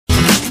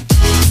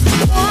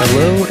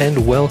Hello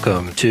and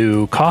welcome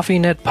to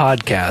CoffeeNet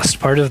Podcast,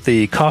 part of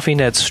the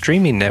CoffeeNet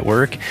streaming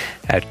network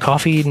at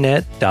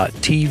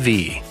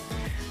coffeenet.tv.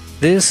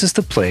 This is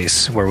the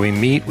place where we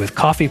meet with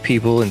coffee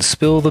people and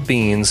spill the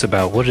beans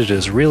about what it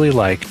is really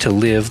like to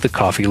live the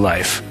coffee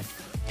life.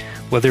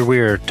 Whether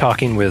we're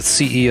talking with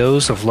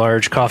CEOs of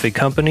large coffee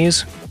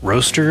companies,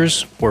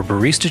 roasters, or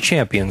barista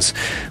champions,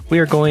 we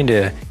are going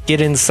to get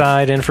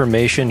inside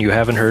information you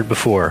haven't heard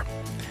before.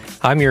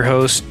 I'm your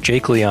host,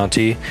 Jake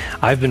Leonti.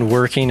 I've been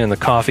working in the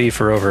coffee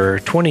for over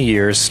 20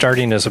 years,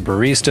 starting as a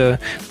barista,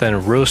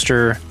 then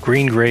roaster,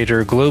 green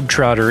grader,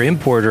 globetrotter,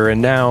 importer,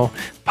 and now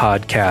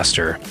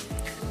podcaster.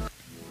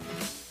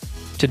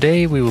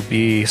 Today we will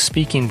be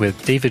speaking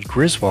with David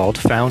Griswold,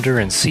 founder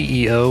and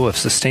CEO of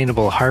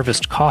Sustainable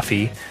Harvest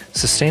Coffee.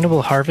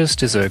 Sustainable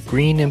Harvest is a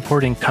green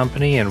importing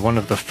company and one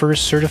of the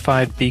first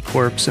certified B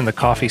Corps in the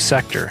coffee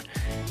sector.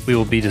 We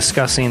will be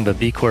discussing the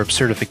B Corp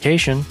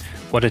certification,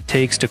 what it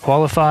takes to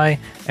qualify,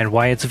 and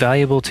why it's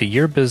valuable to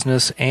your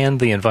business and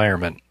the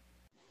environment.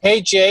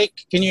 Hey,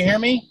 Jake, can you hear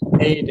me?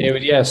 Hey,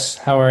 David. Yes.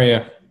 How are you?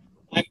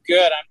 I'm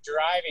good. I'm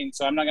driving,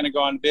 so I'm not going to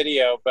go on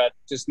video, but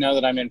just know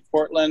that I'm in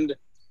Portland,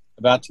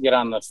 about to get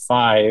on the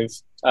 5.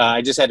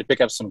 I just had to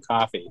pick up some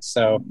coffee,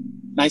 so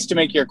nice to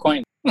make your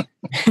acquaintance.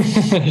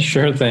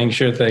 Sure thing.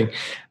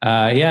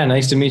 Yeah,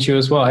 nice to meet you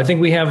as well. I think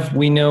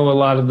we know a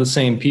lot of the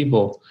same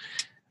people.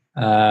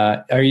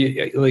 Are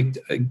you like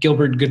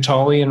Gilbert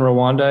Gattali in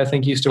Rwanda? I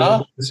think used to work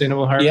with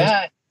Sustainable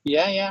Harvest.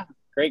 Yeah.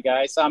 Great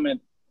guy. I saw him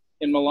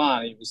in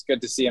Milan. It was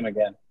good to see him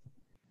again.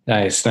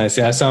 Nice.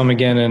 Yeah, I saw him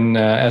again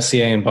in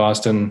SCA in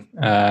Boston.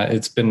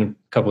 It's been a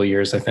couple of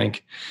years, I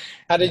think.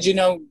 How did you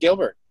know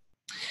Gilbert?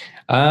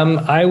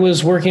 I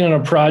was working on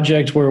a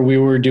project where we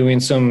were doing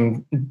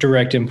some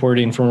direct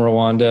importing from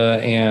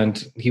Rwanda,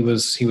 and he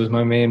was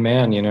my main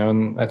man,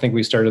 and I think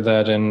we started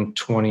that in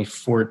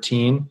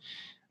 2014.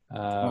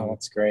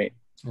 That's great.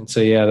 And so,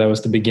 yeah, that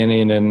was the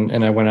beginning.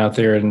 And I went out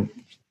there and,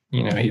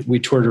 we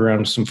toured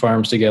around some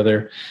farms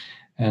together,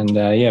 and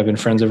I've been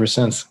friends ever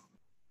since.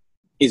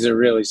 He's a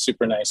really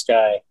super nice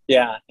guy.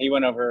 Yeah. He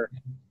went over,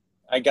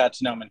 I got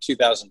to know him in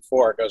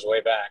 2004. It goes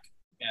way back.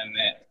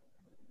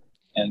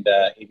 And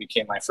he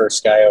became my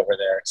first guy over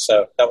there.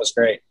 So that was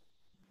great.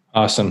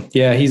 Awesome.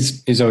 Yeah.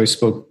 He's always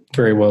spoke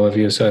very well of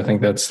you. So I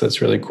think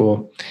that's really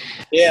cool.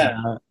 Yeah.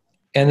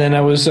 And then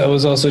I was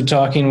also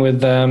talking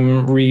with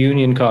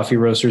Reunion Coffee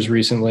Roasters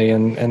recently,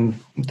 and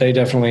they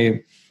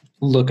definitely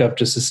look up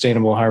to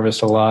Sustainable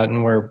Harvest a lot,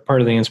 and were part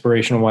of the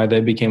inspiration of why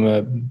they became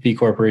a B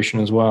Corporation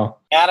as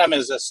well. Adam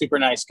is a super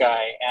nice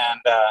guy,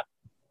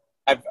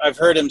 and I've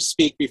heard him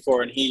speak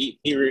before, and he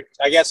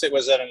I guess it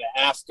was at an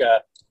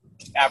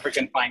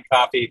African Fine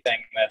Coffee thing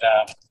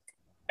that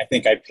I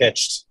think I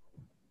pitched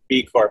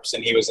B Corps,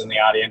 and he was in the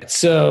audience.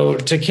 So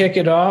to kick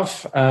it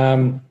off,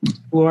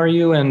 who are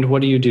you and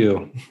what do you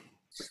do?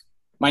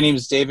 My name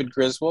is David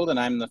Griswold, and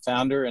I'm the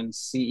founder and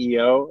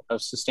CEO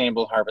of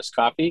Sustainable Harvest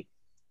Coffee.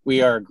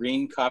 We are a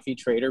green coffee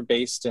trader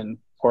based in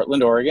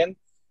Portland, Oregon,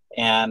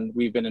 and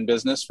we've been in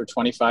business for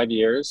 25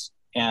 years.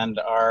 And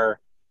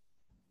our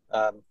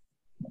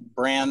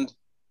brand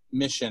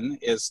mission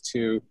is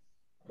to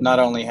not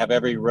only have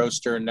every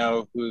roaster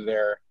know who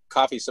their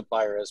coffee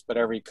supplier is, but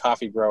every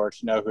coffee grower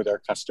to know who their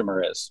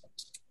customer is.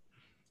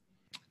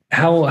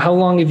 How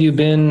long have you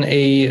been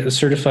a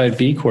certified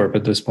B Corp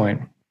at this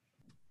point?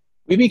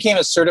 We became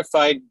a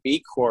certified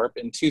B Corp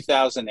in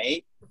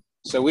 2008.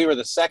 So we were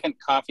the second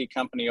coffee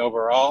company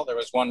overall. There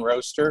was one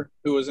roaster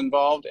who was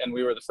involved, and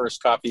we were the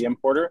first coffee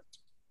importer.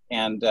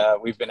 And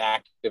we've been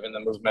active in the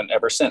movement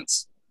ever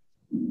since.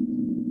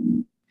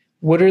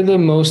 What are the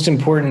most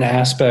important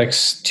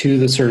aspects to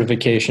the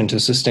certification to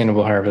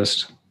Sustainable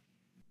Harvest?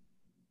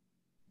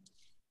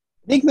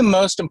 I think the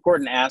most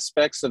important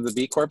aspects of the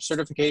B Corp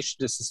certification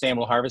to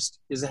Sustainable Harvest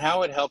is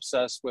how it helps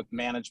us with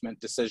management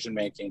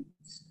decision-making.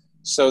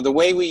 So the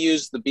way we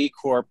use the B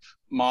Corp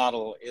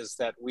model is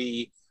that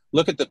we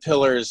look at the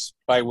pillars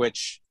by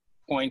which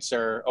points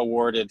are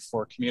awarded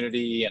for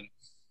community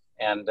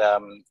and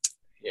our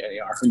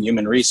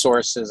human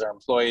resources, our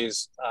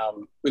employees.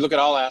 We look at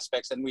all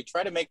aspects, and we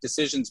try to make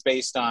decisions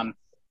based on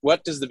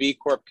what does the B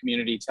Corp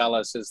community tell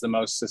us is the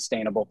most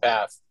sustainable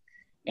path.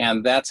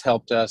 And that's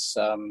helped us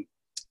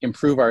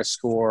improve our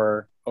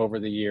score over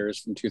the years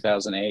from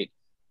 2008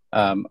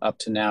 up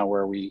to now,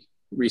 where we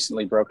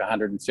recently broke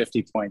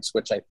 150 points,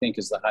 which I think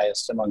is the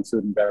highest among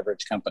food and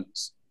beverage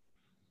companies.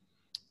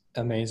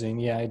 Amazing.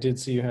 Yeah, I did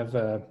see you have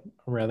a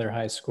rather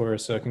high score,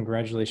 so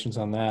congratulations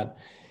on that.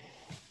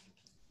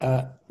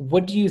 Why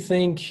do you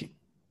think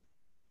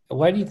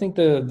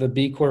the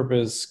B Corp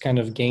is kind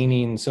of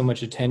gaining so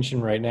much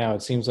attention right now?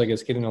 It seems like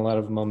it's getting a lot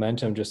of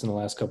momentum just in the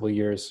last couple of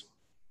years.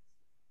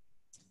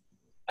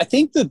 I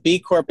think the B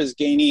Corp is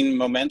gaining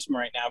momentum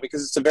right now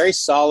because it's a very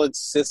solid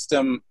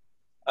system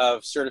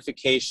of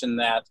certification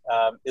that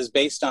is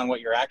based on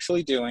what you're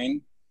actually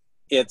doing.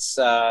 It's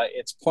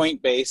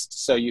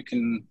point-based, so you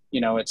can,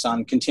 it's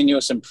on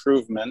continuous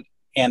improvement,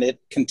 and it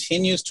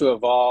continues to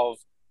evolve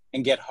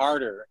and get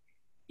harder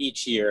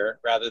each year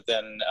rather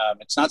than,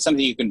 it's not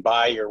something you can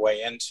buy your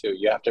way into.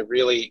 You have to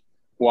really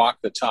walk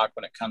the talk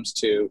when it comes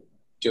to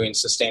doing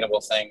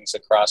sustainable things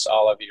across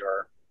all of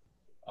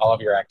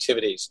your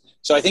activities.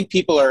 So I think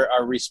people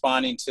are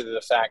responding to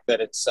the fact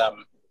that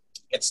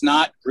it's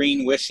not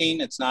green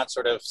wishing. It's not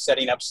sort of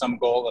setting up some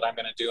goal that I'm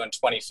going to do in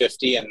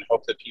 2050 and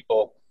hope that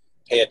people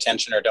pay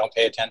attention or don't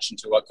pay attention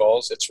to what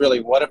goals. It's really,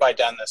 what have I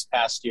done this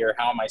past year?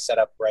 How am I set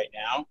up right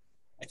now?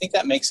 I think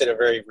that makes it a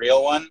very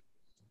real one.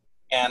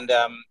 And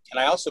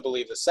I also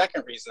believe the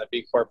second reason that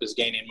B Corp is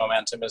gaining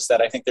momentum is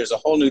that I think there's a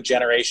whole new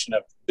generation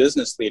of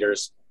business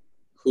leaders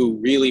who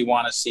really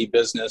want to see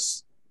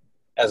business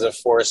as a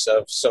force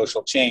of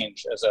social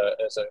change, as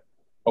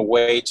a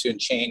way to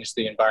change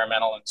the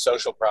environmental and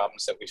social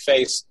problems that we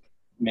face.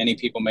 Many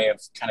people may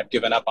have kind of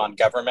given up on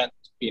government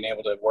being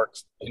able to work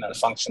in a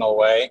functional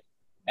way.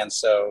 And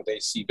so they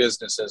see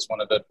business as one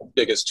of the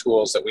biggest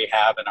tools that we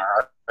have in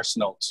our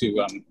arsenal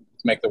to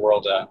make the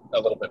world a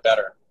little bit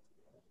better.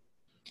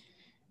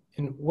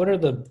 And what are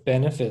the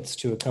benefits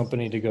to a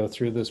company to go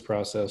through this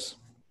process?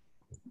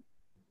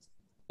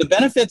 The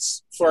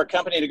benefits for a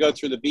company to go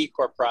through the B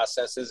Corp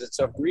process is it's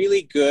a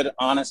really good,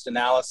 honest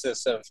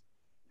analysis of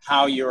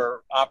how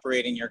you're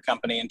operating your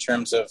company in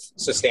terms of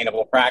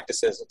sustainable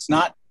practices. It's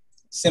not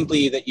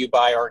simply that you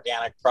buy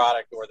organic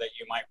product or that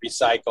you might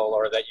recycle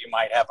or that you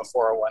might have a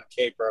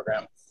 401k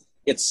program.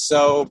 It's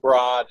so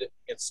broad,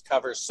 it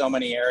covers so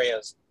many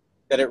areas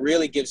that it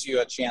really gives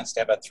you a chance to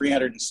have a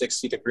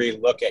 360-degree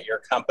look at your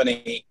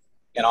company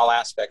in all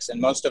aspects. And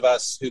most of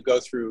us who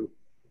go through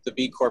the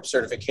B Corp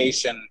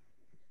certification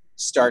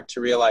start to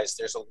realize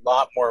there's a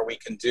lot more we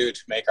can do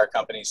to make our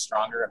companies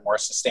stronger and more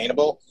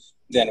sustainable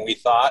than we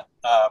thought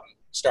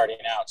starting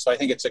out. So I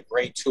think it's a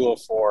great tool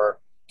for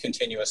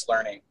continuous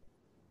learning.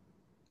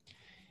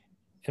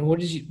 And what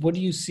do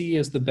you see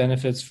as the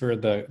benefits for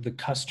the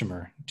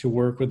customer to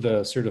work with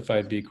the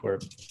certified B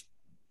Corp?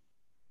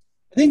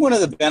 I think one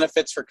of the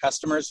benefits for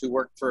customers who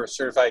work for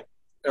certified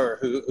or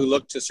who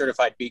look to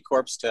certified B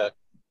Corps to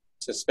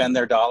spend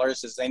their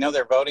dollars is they know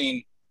they're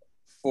voting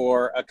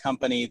for a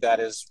company that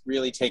is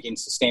really taking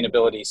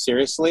sustainability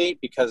seriously,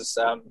 because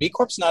B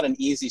Corp's not an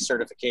easy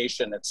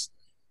certification. It's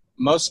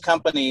most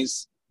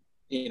companies,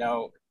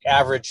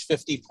 average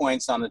 50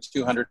 points on the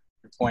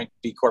 200-point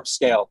B Corp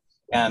scale,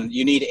 and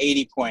you need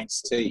 80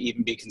 points to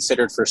even be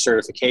considered for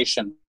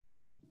certification.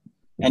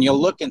 And you'll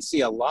look and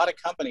see a lot of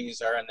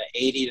companies are in the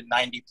 80 to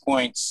 90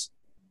 points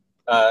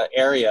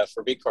area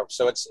for B Corp.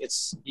 So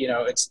it's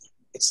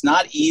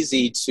not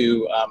easy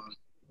to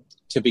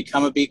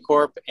become a B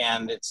Corp,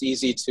 and it's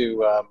easy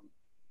to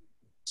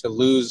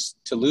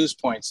lose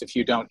points if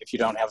you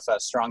don't have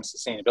strong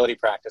sustainability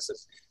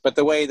practices. But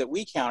the way that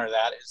we counter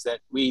that is that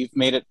we've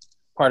made it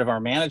part of our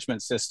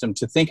management system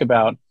to think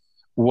about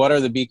what are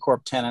the B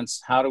Corp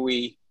tenets, how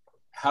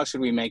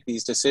should we make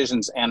these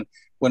decisions, and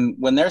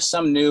when there's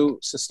some new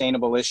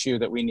sustainable issue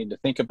that we need to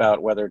think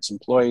about, whether it's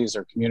employees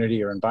or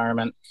community or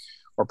environment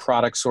or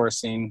product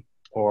sourcing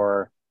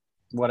or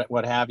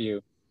what have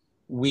you,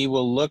 we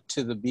will look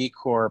to the B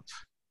Corp,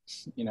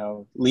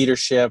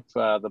 leadership,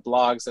 the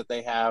blogs that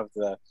they have,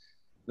 the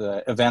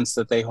events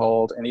that they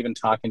hold, and even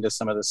talking to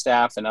some of the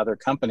staff and other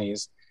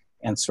companies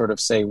and sort of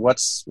say,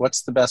 what's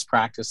the best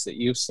practice that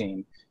you've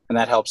seen? And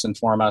that helps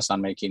inform us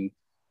on making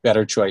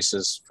better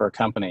choices for a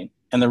company.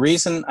 And the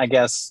reason, I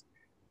guess,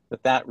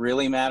 that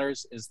really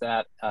matters is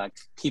that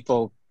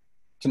people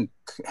can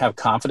have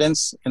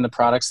confidence in the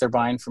products they're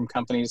buying from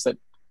companies that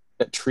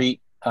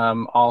treat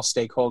all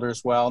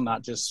stakeholders well,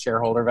 not just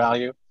shareholder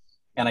value.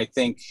 And I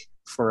think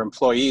for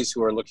employees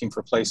who are looking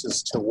for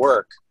places to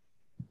work,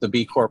 the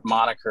B Corp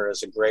moniker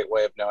is a great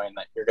way of knowing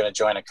that you're going to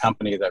join a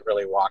company that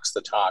really walks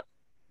the talk.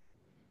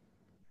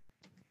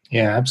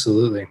 Yeah,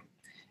 absolutely.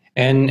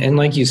 And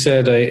like you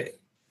said,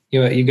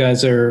 you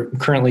guys are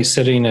currently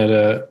sitting at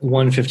a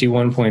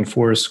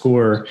 151.4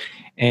 score,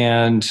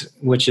 and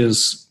which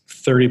is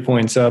 30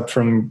 points up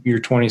from your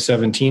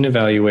 2017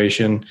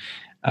 evaluation.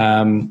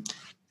 And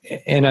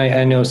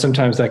I know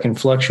sometimes that can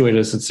fluctuate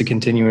as it's a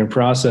continuing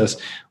process.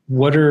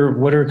 What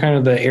are kind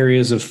of the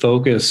areas of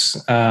focus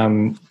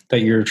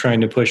that you're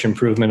trying to push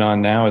improvement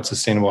on now at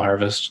Sustainable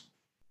Harvest?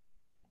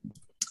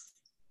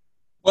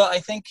 Well, I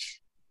think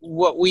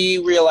what we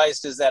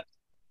realized is that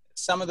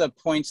some of the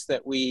points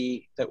that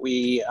we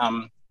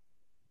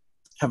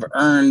have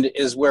earned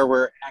is where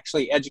we're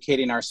actually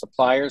educating our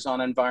suppliers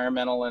on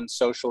environmental and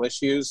social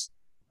issues.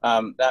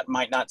 That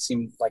might not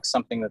seem like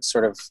something that's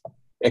sort of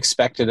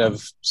expected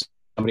of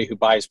somebody who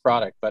buys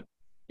product, but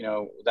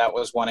that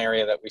was one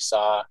area that we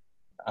saw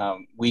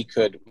we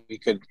could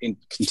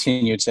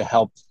continue to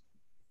help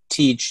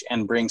teach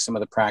and bring some of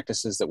the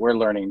practices that we're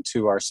learning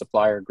to our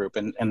supplier group,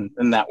 and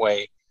in that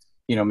way,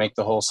 make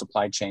the whole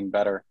supply chain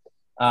better.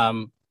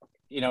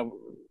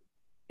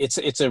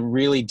 It's a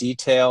really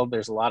detailed,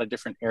 there's a lot of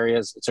different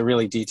areas. It's a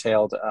really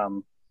detailed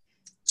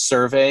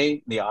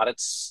survey. The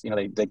audits,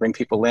 they bring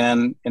people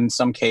in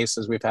some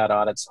cases we've had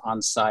audits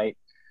on site.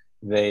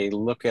 They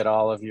look at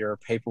all of your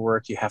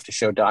paperwork. You have to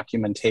show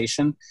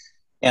documentation.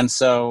 And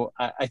so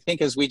I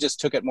think as we just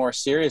took it more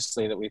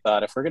seriously, that we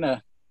thought if we're going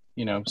to,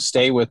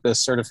 stay with this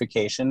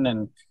certification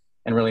and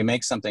and really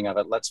make something of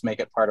it. Let's make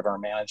it part of our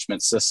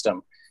management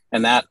system.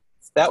 And that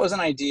was an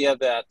idea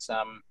that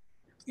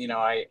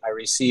I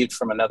received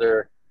from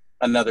another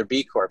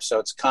B Corp. So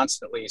it's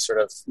constantly sort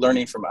of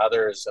learning from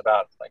others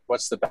about like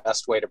what's the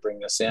best way to bring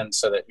this in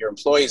so that your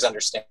employees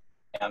understand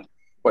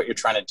what you're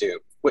trying to do.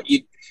 What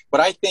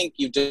I think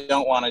you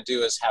don't want to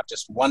do is have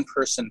just one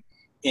person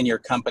in your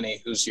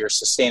company who's your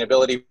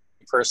sustainability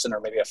person,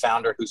 or maybe a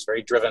founder who's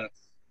very driven.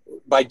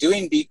 By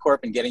doing B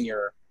Corp and getting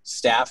your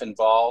staff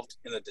involved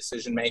in the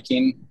decision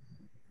making,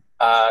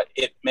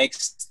 it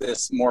makes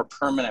this more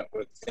permanent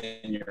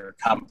within your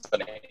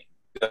company.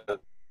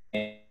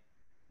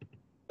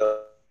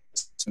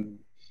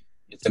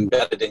 It's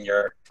embedded in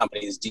your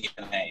company's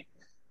DNA.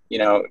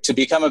 To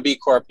become a B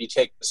Corp, you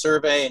take the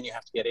survey and you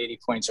have to get 80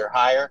 points or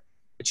higher,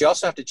 but you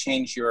also have to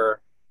change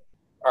your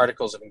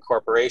articles of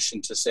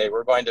incorporation to say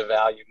we're going to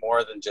value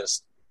more than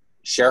just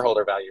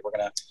shareholder value. We're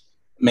going to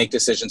make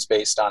decisions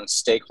based on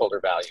stakeholder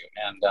value.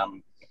 And,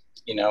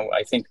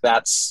 I think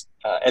that's,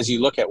 as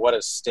you look at what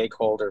is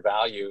stakeholder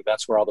value,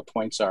 that's where all the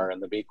points are in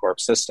the B Corp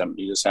system.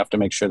 You just have to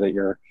make sure that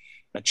you're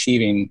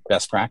achieving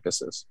best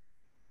practices.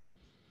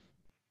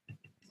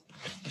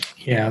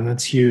 Yeah,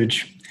 that's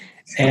huge.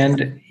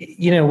 And,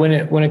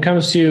 when it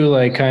comes to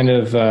like kind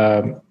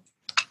of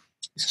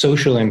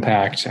social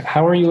impact,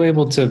 how are you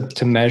able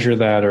to measure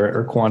that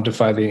or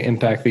quantify the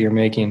impact that you're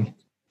making?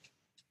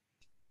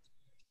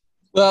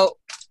 Well,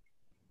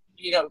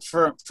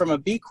 from a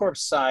B Corp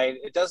side,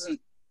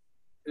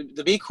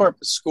 the B Corp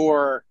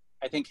score,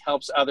 I think,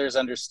 helps others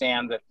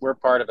understand that we're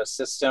part of a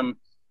system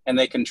and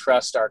they can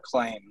trust our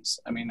claims.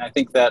 I mean, I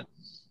think that,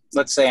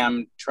 let's say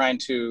an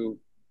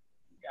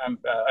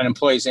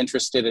employee's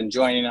interested in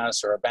joining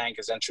us, or a bank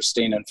is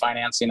interested in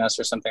financing us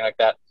or something like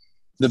that.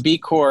 The B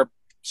Corp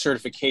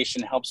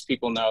certification helps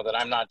people know that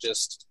I'm not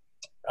just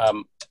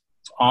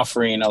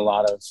offering a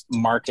lot of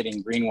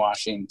marketing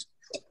greenwashing.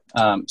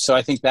 So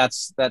I think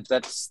that's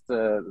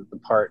the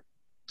part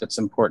that's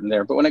important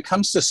there. But when it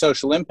comes to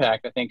social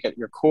impact, I think at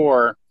your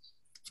core,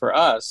 for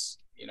us,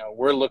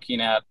 we're looking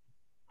at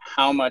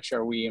how much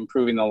are we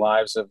improving the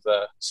lives of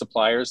the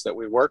suppliers that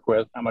we work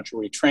with, how much are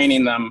we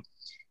training them,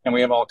 and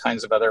we have all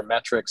kinds of other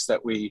metrics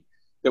that we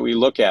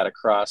look at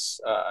across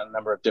a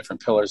number of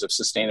different pillars of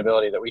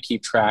sustainability that we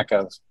keep track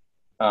of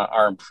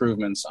our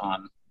improvements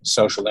on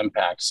social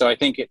impact. So I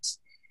think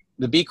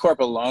the B Corp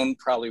alone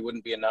probably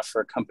wouldn't be enough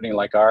for a company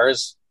like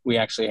ours. We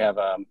actually have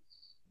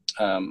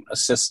a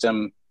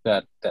system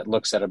that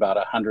looks at about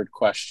 100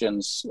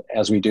 questions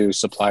as we do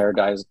supplier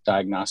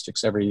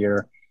diagnostics every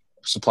year.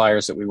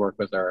 Suppliers that we work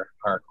with are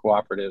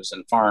cooperatives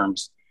and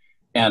farms.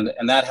 And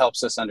that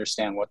helps us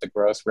understand what the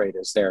growth rate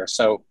is there.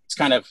 So it's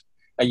kind of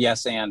a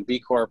yes and. B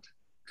Corp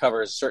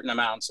covers certain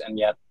amounts, and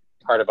yet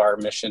part of our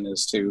mission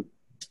is to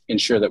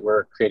ensure that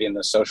we're creating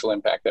the social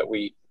impact that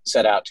we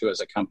set out to as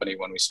a company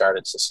when we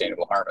started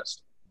Sustainable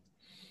Harvest.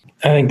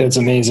 I think that's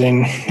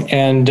amazing.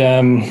 And,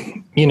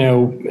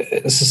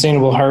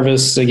 Sustainable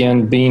Harvest,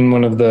 again, being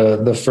one of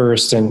the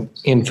first and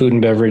in food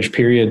and beverage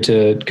period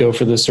to go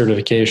for this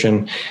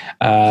certification,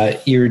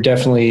 you're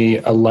definitely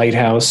a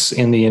lighthouse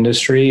in the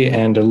industry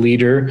and a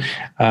leader.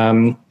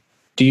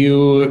 Do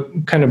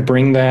you kind of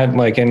bring that,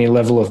 like any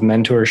level of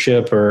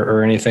mentorship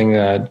or anything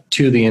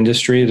to the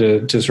industry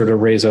to sort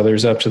of raise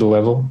others up to the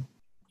level?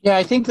 Yeah,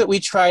 I think that we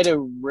try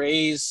to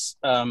raise,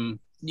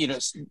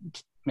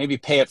 maybe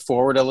pay it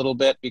forward a little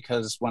bit,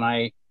 because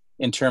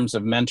in terms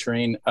of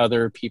mentoring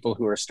other people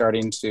who are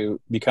starting to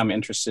become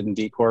interested in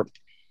B Corp,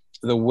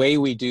 the way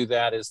we do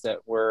that is that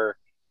we're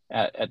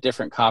at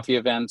different coffee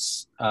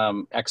events,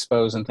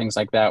 expos and things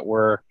like that.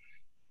 We're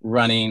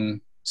running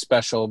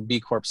special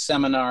B Corp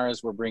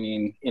seminars. We're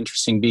bringing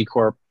interesting B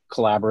Corp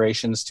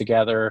collaborations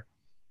together.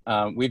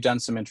 We've done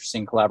some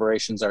interesting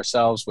collaborations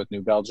ourselves with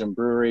New Belgium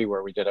Brewery,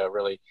 where we did a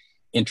really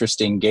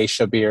interesting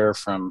geisha beer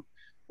from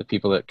the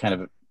people that kind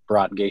of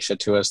brought geisha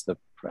to us, the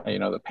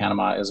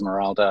Panama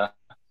Esmeralda.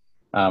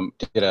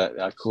 Did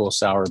a cool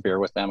sour beer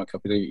with them a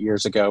couple of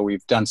years ago.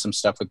 We've done some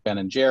stuff with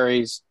Ben &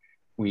 Jerry's.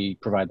 We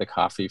provide the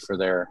coffee for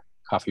their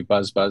Coffee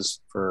Buzz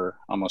for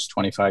almost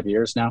 25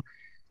 years now.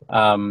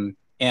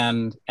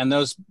 And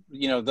those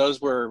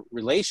were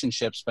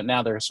relationships, but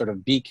now they're sort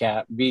of B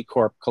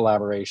Corp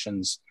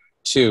collaborations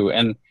too.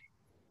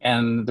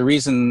 And the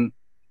reason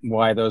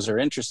why those are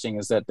interesting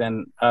is that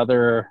then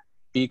other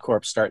B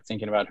Corps start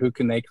thinking about who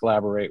can they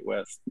collaborate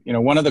with.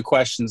 One of the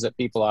questions that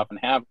people often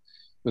have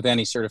with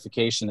any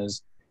certification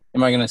is,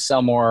 am I going to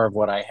sell more of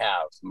what I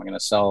have? Am I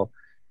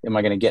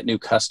going to get new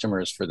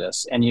customers for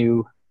this? And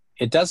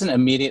it doesn't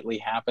immediately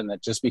happen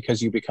that just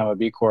because you become a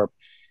B Corp,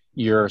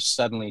 you're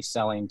suddenly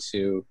selling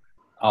to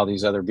all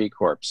these other B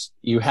Corps.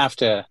 You have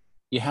to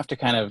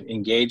kind of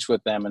engage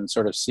with them and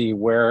sort of see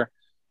where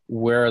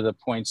are the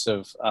points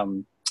of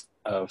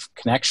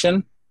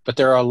connection. But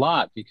there are a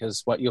lot,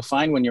 because what you'll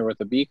find when you're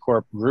with a B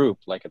Corp group,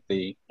 like at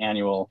the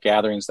annual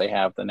gatherings they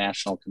have, the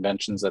national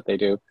conventions that they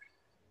do,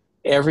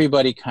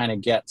 everybody kind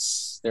of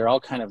they're all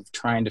kind of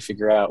trying to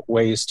figure out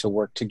ways to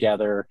work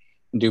together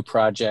and do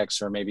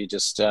projects, or maybe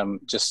just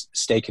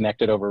stay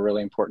connected over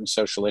really important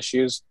social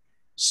issues.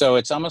 So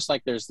it's almost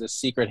like there's this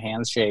secret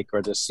handshake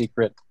or this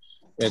secret.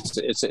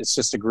 It's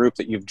just a group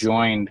that you've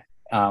joined.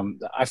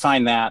 I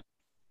find that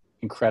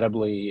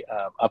incredibly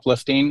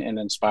uplifting and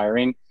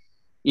inspiring,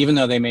 even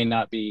though they may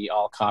not be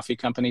all coffee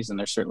companies, and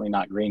they're certainly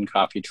not green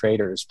coffee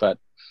traders, but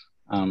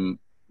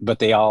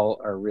they all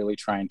are really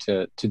trying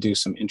to do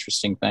some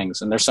interesting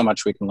things, and there's so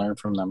much we can learn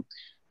from them.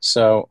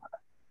 So,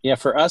 yeah,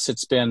 for us,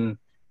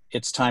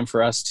 it's time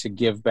for us to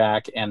give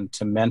back and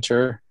to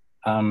mentor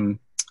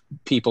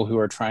people who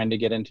are trying to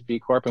get into B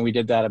Corp, and we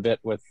did that a bit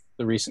with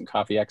the recent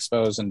coffee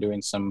expos and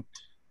doing some,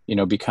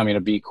 becoming a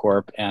B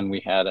Corp, and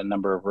we had a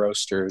number of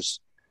roasters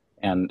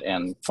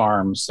and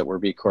farms that were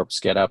B Corps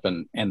get up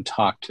and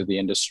talk to the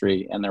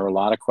industry. And there were a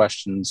lot of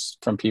questions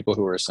from people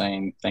who were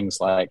saying things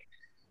like,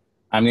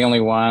 I'm the only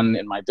one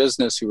in my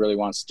business who really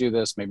wants to do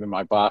this. Maybe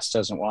my boss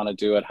doesn't want to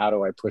do it. How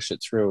do I push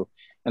it through?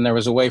 And there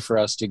was a way for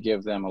us to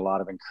give them a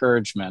lot of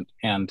encouragement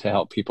and to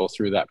help people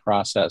through that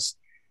process,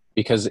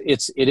 because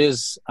it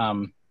is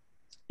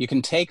you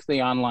can take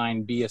the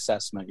online B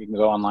assessment. You can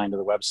go online to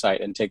the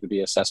website and take the B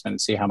assessment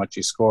and see how much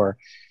you score.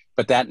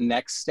 But that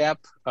next step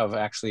of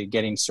actually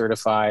getting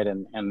certified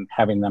and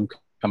having them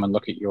come and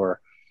look at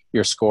your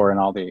score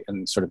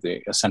and sort of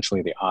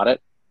essentially the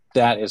audit,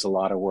 that is a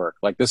lot of work.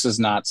 Like, this is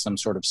not some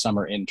sort of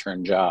summer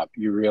intern job.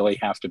 You really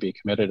have to be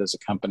committed as a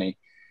company.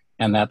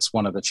 And that's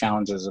one of the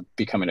challenges of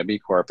becoming a B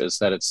Corp, is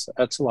that it's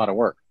a lot of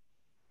work.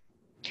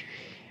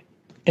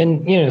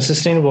 And,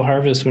 Sustainable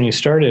Harvest, when you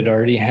started,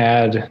 already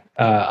had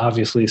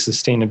obviously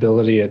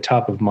sustainability at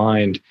top of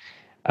mind.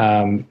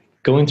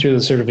 Going through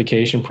the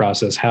certification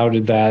process, how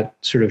did that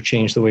sort of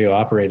change the way you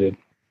operated?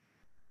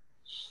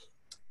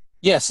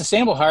 Yeah,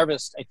 Sustainable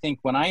Harvest, I think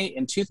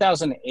in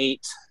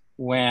 2008,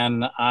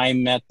 when I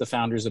met the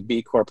founders of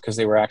B Corp, because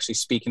they were actually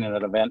speaking at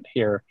an event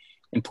here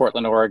in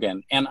Portland,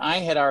 Oregon, and I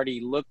had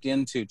already looked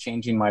into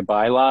changing my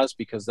bylaws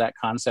because that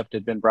concept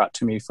had been brought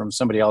to me from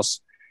somebody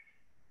else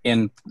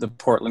in the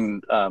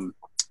Portland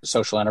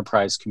social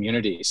enterprise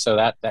community. So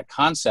that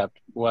concept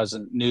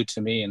wasn't new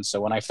to me. And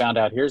so when I found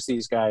out, here's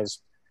these guys,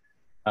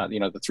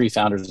 the three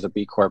founders of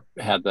B Corp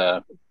had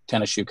the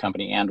tennis shoe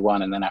company and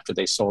one, and then after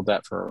they sold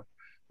that for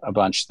a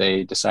bunch,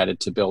 they decided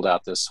to build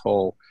out this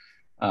whole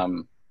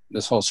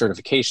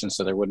certification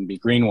so there wouldn't be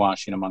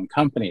greenwashing among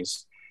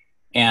companies.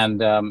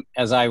 And after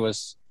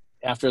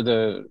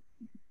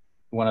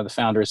one of the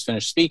founders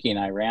finished speaking,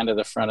 I ran to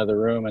the front of the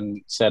room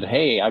and said,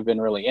 "Hey, I've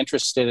been really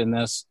interested in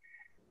this,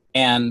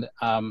 and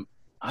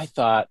I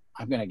thought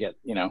I'm going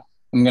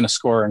to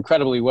score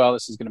incredibly well.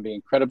 This is going to be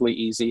incredibly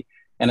easy."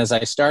 And as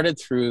I started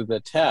through the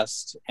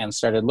test and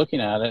started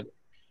looking at it,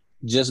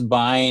 just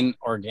buying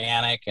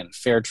organic and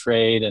fair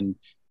trade and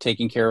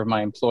taking care of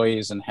my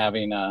employees and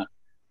having a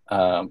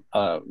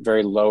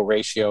very low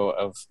ratio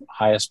of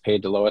highest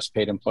paid to lowest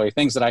paid employee,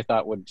 things that I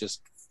thought would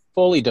just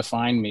fully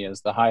define me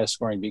as the highest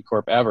scoring B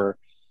Corp ever,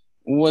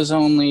 was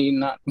only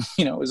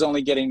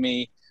getting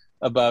me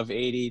above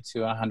 80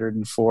 to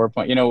 104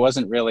 point. It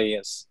wasn't really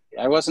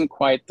I wasn't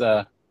quite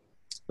the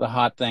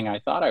hot thing I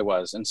thought I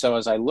was. And so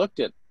as I looked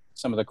at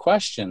some of the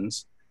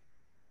questions,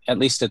 at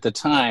least at the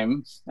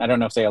time, I don't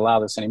know if they allow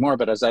this anymore,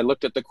 but as I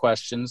looked at the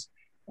questions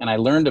and I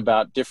learned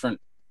about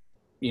different,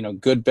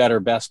 good, better,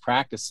 best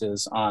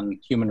practices on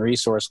human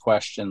resource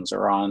questions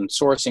or on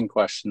sourcing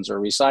questions or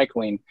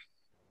recycling,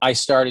 I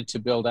started to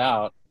build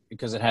out,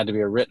 because it had to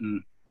be a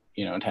written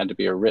edict.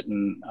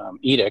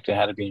 It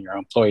had to be in your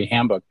employee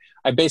handbook.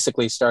 I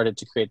basically started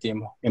to create the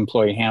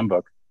employee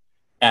handbook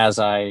as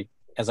I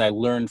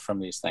learned from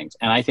these things.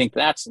 And I think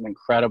that's an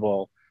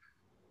incredible,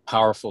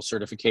 powerful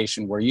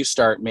certification where you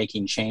start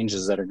making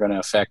changes that are going to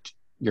affect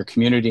your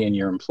community and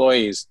your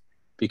employees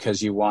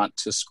because you want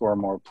to score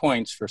more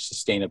points for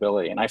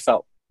sustainability. And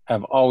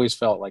I've always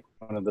felt like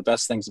one of the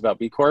best things about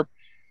B Corp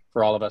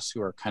for all of us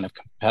who are kind of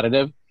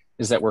competitive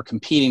is that we're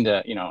competing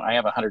to, I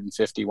have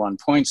 151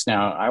 points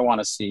now. I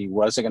want to see,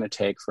 what is it going to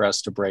take for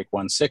us to break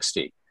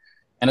 160?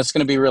 And it's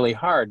going to be really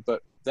hard,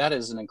 but that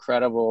is an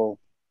incredible,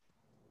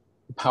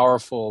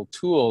 powerful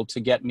tool to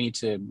get me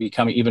to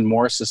become even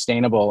more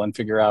sustainable and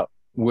figure out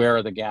where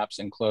are the gaps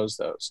and close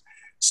those.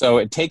 So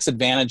it takes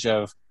advantage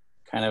of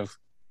kind of,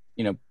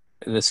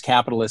 this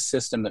capitalist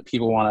system that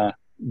people want to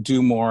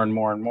do more and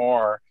more and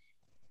more,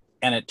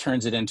 and it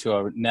turns it into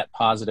a net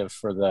positive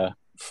for the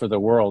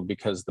world,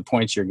 because the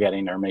points you're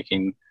getting are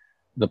making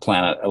the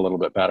planet a little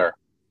bit better.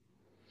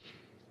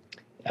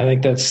 I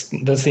think that's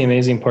the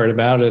amazing part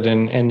about it,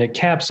 and it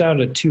caps out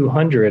at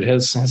 200.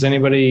 Has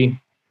anybody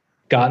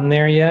gotten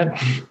there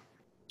yet?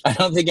 I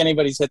don't think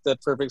anybody's hit the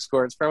perfect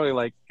score. It's probably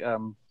like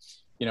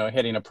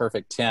hitting a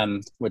perfect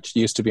 10, which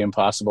used to be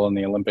impossible in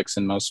the Olympics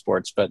in most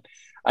sports, but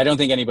I don't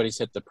think anybody's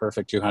hit the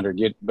perfect 200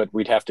 yet, but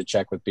we'd have to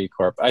check with B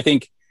Corp. I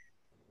think,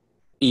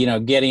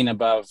 getting into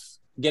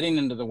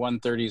the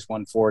 130s,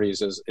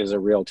 140s is a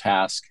real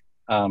task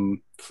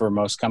for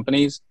most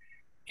companies.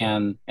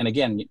 And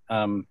again,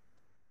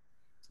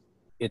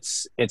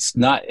 it's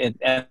not,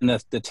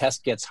 and the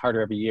test gets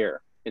harder every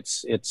year.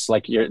 It's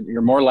like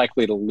you're more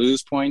likely to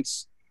lose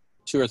points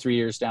 2 or 3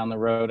 years down the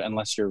road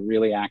unless you're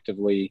really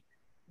actively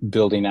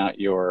building out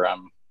your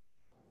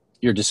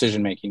your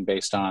decision making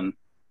based on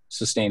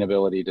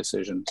sustainability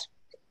decisions.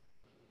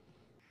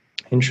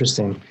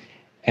 Interesting.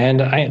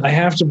 And I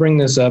have to bring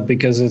this up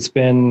because it's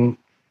been,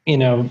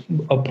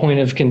 a point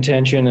of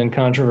contention and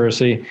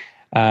controversy.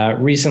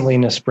 Recently,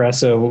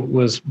 Nespresso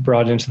was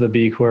brought into the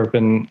B Corp,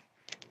 and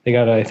they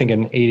got, I think,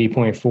 an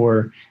 80.4.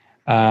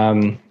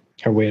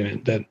 Or wait a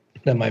minute,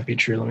 that might be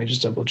true. Let me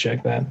just double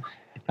check that.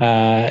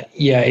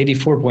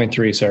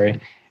 84.3. Sorry,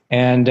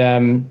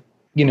 and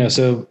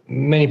so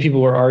many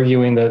people were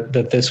arguing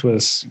that this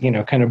was,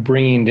 kind of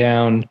bringing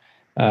down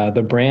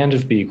the brand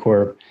of B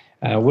Corp.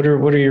 What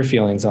are your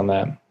feelings on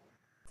that?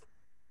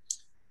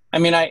 I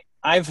mean,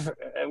 I've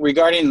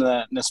regarding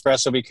the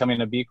Nespresso becoming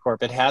a B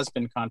Corp, it has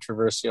been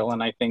controversial,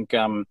 and I think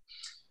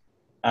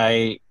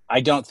I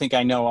don't think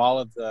I know all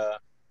of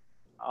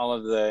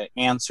the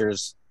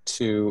answers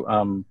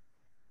to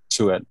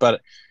it,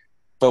 but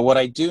what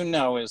I do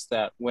know is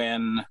that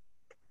when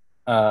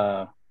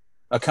a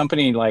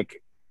company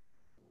like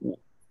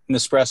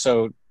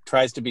Nespresso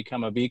tries to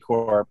become a B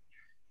Corp,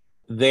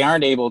 they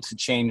aren't able to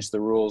change the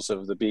rules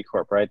of the B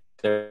Corp, right?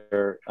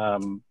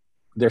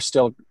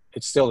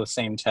 It's still the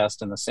same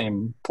test and the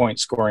same point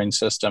scoring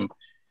system.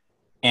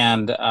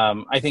 And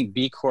I think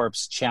B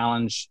Corp's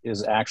challenge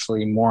is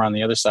actually more on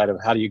the other side of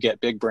how do you get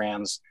big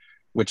brands,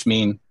 which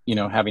mean,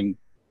 having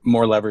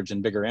more leverage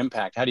and bigger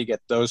impact. How do you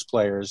get those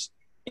players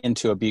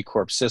into a B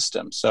Corp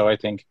system? So I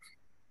think,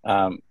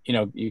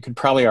 you could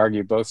probably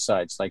argue both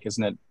sides. Like,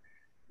 isn't it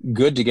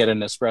good to get an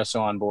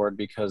Nespresso on board,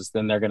 because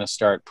then they're going to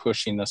start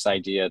pushing this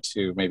idea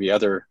to maybe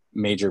other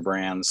major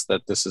brands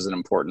that this is an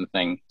important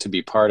thing to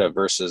be part of,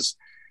 versus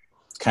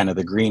kind of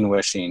the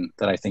greenwashing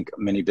that I think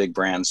many big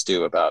brands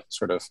do about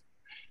sort of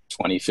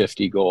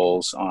 2050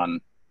 goals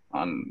on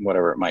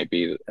whatever it might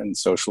be, and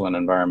social and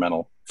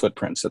environmental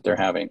footprints that they're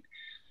having.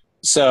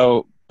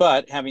 So,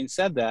 but having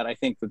said that, I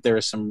think that there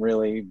are some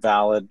really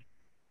valid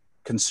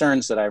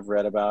concerns that I've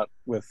read about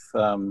with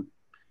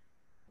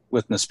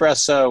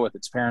Nespresso, with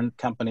its parent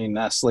company,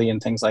 Nestle,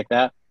 and things like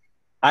that.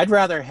 I'd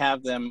rather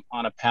have them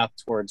on a path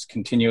towards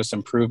continuous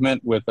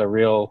improvement with a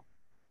real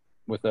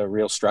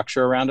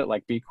structure around it,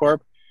 like B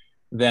Corp,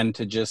 than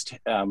to just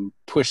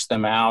push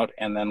them out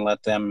and then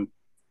let them,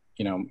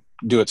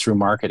 do it through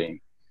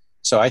marketing.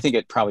 So I think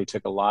it probably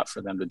took a lot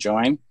for them to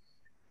join.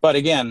 But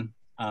again,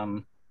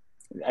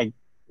 it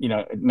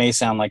may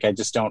sound like I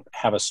just don't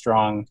have a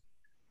strong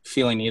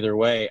feeling either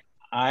way.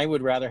 I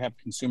would rather have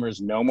consumers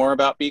know more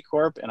about B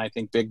Corp, and I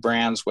think big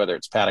brands, whether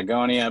it's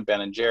Patagonia, Ben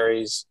and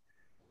Jerry's,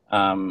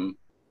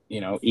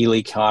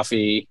 Ely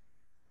Coffee,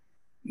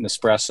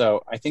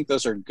 Nespresso, I think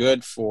those are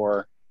good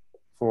for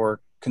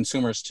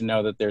consumers to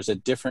know that there's a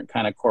different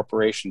kind of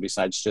corporation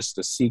besides just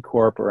a C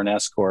Corp or an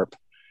S Corp.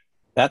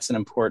 That's an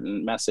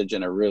important message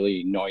in a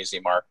really noisy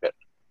market.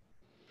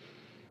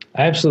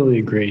 I absolutely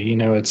agree.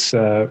 It's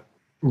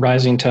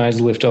rising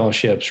tides lift all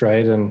ships,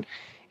 right? And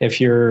if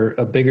you're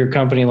a bigger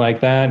company like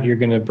that, you're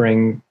going to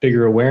bring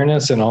bigger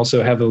awareness and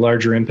also have a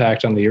larger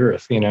impact on the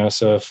earth.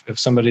 So if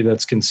somebody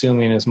that's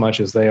consuming as much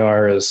as they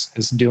are is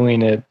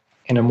doing it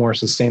in a more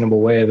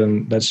sustainable way,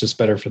 then that's just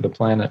better for the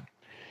planet.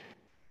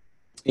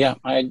 Yeah,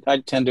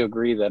 I tend to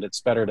agree that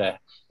it's better to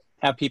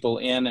have people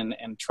in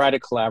and try to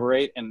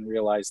collaborate and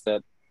realize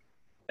that,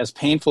 as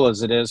painful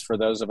as it is for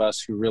those of us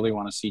who really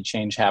want to see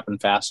change happen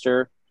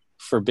faster,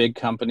 for big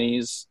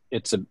companies,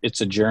 it's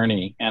a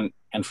journey.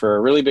 And for a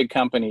really big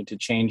company to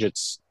change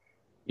its,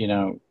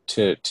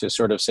 to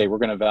sort of say, we're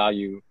going to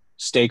value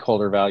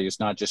stakeholder values,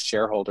 not just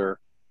shareholder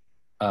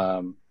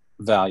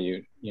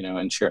value,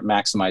 and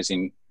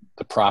maximizing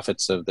the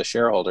profits of the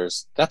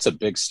shareholders, that's a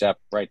big step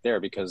right there,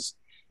 because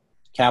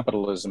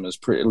capitalism is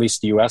at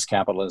least U.S.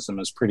 capitalism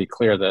is pretty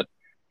clear that,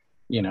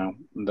 the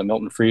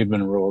Milton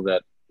Friedman rule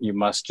that you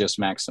must just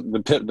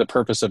the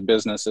purpose of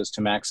business is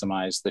to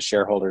maximize the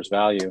shareholders'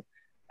 value,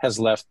 has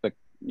left the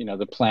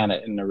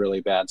planet in a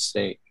really bad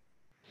state.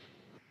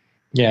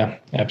 Yeah,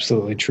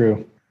 absolutely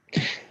true.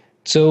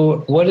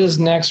 So what is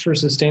next for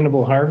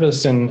Sustainable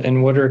Harvest,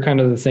 and what are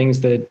kind of the things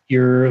that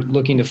you're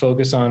looking to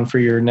focus on for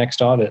your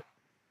next audit?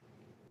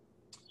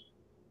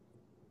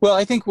 Well,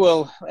 I think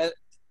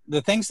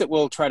the things that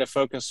we'll try to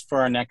focus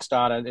for our next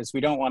audit is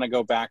we don't want to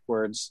go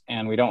backwards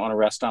and we don't want to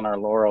rest on our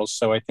laurels.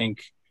 So I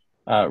think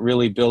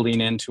really building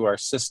into our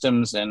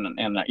systems and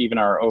even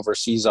our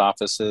overseas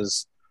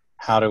offices,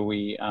 how do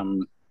we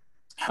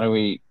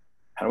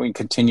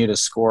continue to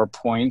score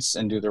points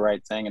and do the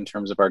right thing in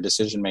terms of our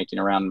decision making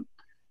around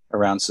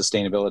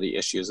sustainability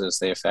issues as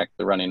they affect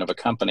the running of a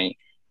company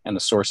and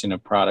the sourcing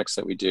of products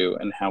that we do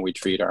and how we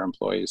treat our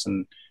employees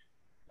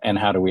and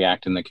how do we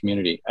act in the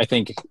community. I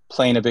think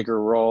playing a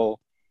bigger role,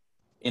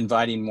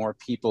 inviting more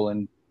people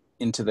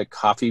into the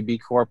coffee B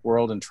Corp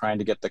world and trying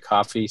to get the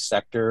coffee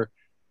sector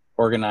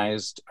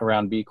organized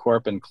around B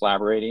Corp and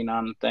collaborating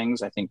on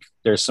things. I think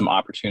there's some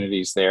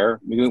opportunities there.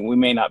 We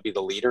may not be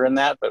the leader in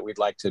that, but we'd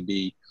like to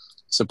be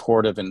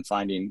supportive in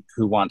finding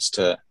who wants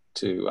to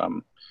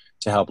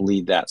help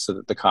lead that so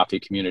that the coffee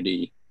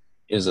community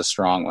is a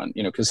strong one.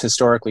 Because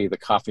historically the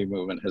coffee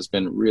movement has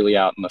been really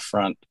out in the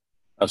front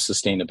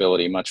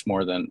sustainability, much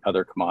more than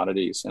other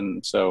commodities.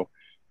 And so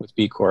with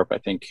B Corp, I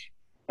think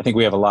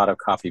we have a lot of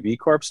coffee B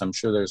Corps. I'm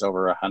sure there's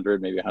over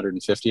 100, maybe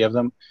 150 of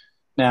them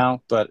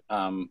now, but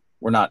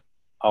we're not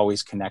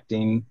always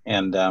connecting.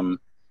 And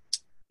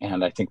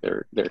I think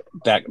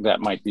that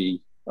might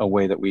be a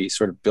way that we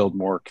sort of build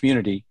more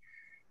community.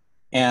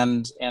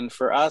 And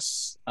for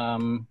us,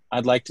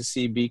 I'd like to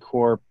see B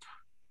Corp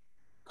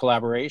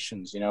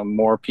collaborations,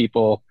 more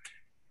people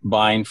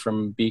buying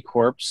from B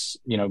Corps,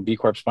 B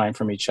Corps buying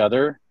from each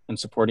other and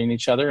supporting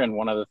each other. And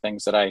one of the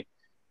things that I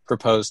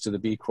proposed to the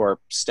B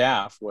Corp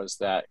staff was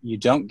that you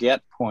don't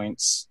get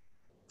points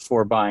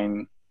for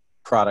buying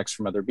products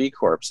from other B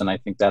Corps. And I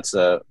think that's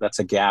a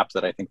gap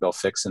that I think they'll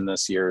fix in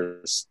this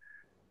year's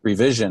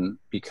revision,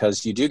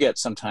 because you do get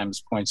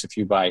sometimes points if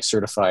you buy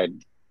certified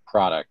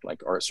product,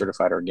 or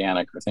certified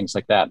organic or things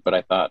like that. But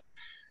I thought,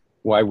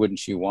 why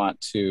wouldn't you want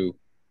to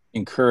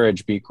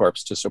encourage B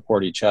Corps to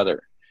support each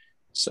other?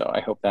 So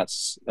I hope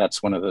that's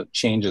one of the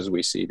changes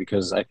we see,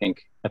 because I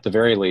think at the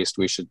very least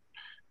I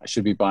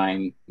should be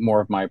buying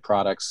more of my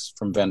products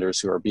from vendors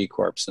who are B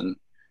Corps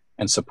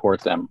and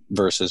support them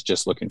versus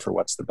just looking for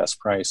what's the best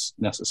price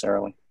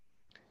necessarily.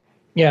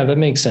 Yeah, that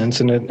makes sense.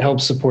 And it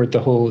helps support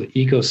the whole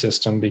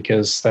ecosystem,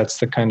 because that's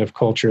the kind of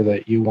culture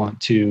that you want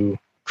to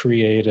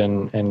create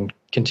and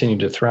continue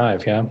to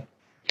thrive. Yeah.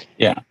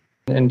 Yeah.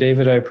 And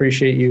David, I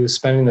appreciate you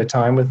spending the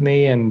time with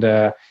me and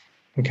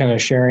kind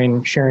of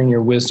sharing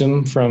your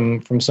wisdom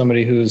from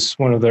somebody who's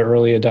one of the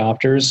early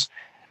adopters,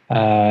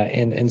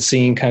 and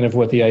seeing kind of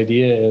what the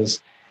idea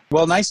is.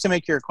 Well, nice to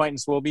make your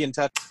acquaintance. We'll be in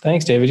touch.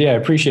 Thanks, David. Yeah, I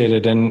appreciate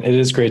it. And it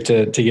is great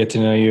to get to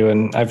know you.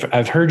 And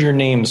I've heard your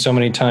name so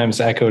many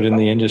times echoed in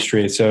the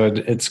industry. So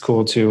it's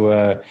cool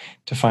to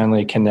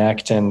finally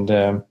connect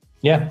and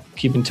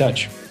keep in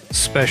touch.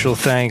 Special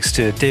thanks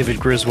to David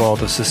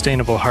Griswold of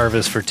Sustainable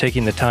Harvest for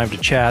taking the time to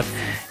chat.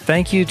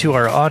 Thank you to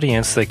our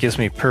audience that gives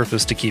me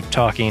purpose to keep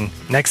talking.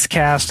 Next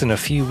cast in a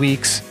few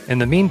weeks. In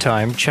the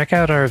meantime, check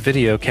out our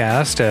video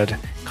cast at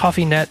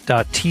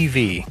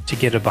coffeenet.tv to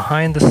get a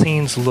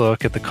behind-the-scenes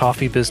look at the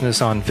coffee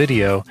business on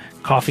video,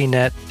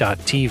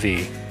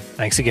 coffeenet.tv.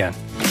 Thanks again.